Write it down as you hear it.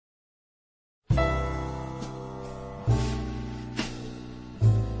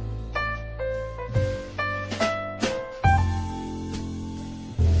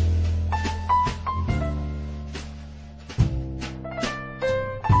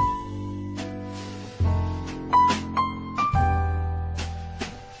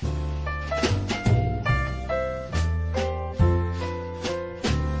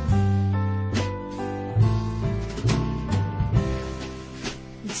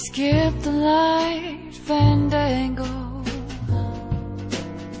skip the light fandango,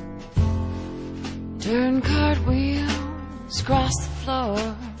 turn cartwheels across the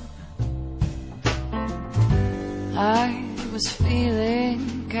floor. I was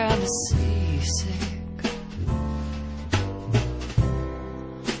feeling kinda seasick,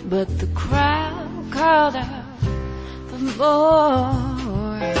 but the crowd called out for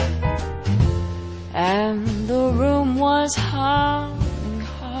more, and the room was humming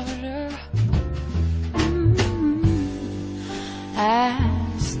harder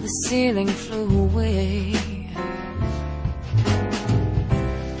as the ceiling flew away.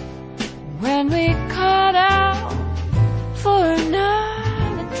 When we caught out for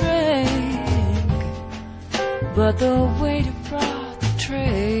another drink, but the waiter brought the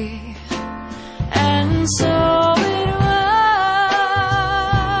tray, and so it was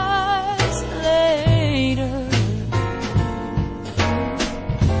later,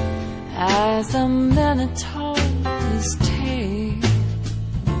 as the minute told his tale,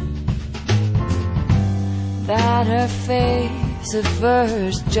 that her face at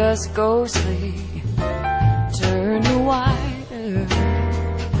first just ghostly turned wider,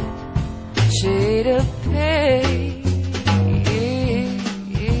 shade of pale.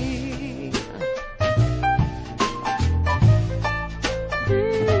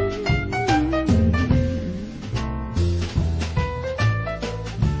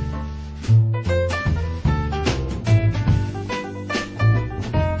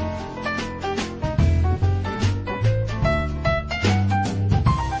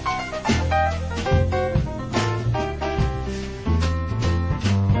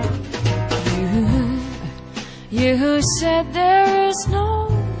 You said there is no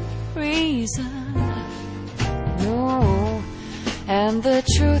reason, no, and the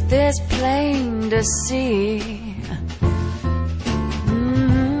truth is plain to see.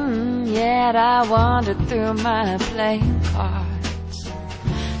 Yet I wandered through my playing cards,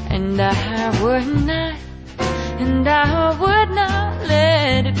 and I would not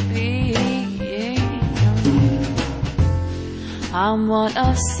let it be. I'm one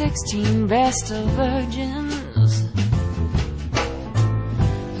of 16 vestal virgins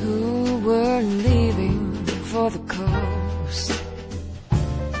who were leaving for the coast.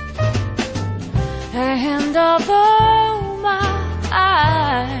 And although my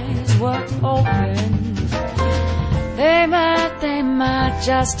eyes were open, they might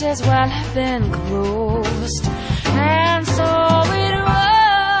just as well have been closed. And so it was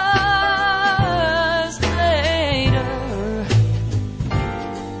later,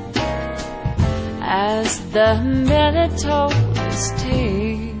 as the minute told his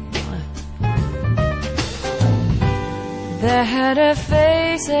tale, that her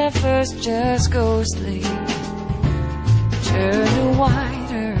face at first just ghostly turned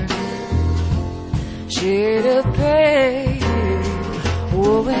wider, shade of pale.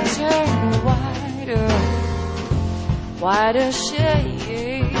 Oh, it turned wider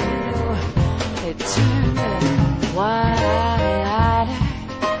shade. It turned wider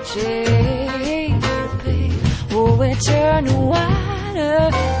shade of pale. Oh, it turned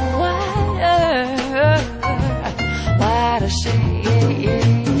wider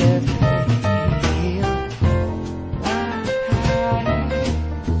shade of pale.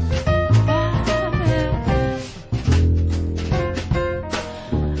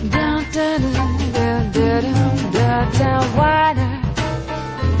 Down, down, down, down, down, down,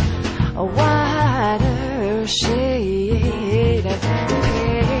 wider shade of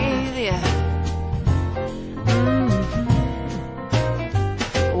pale.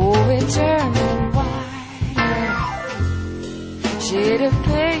 Oh, it turned shade of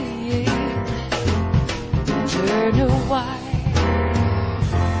pale, turn white,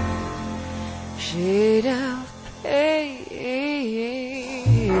 shade of pale.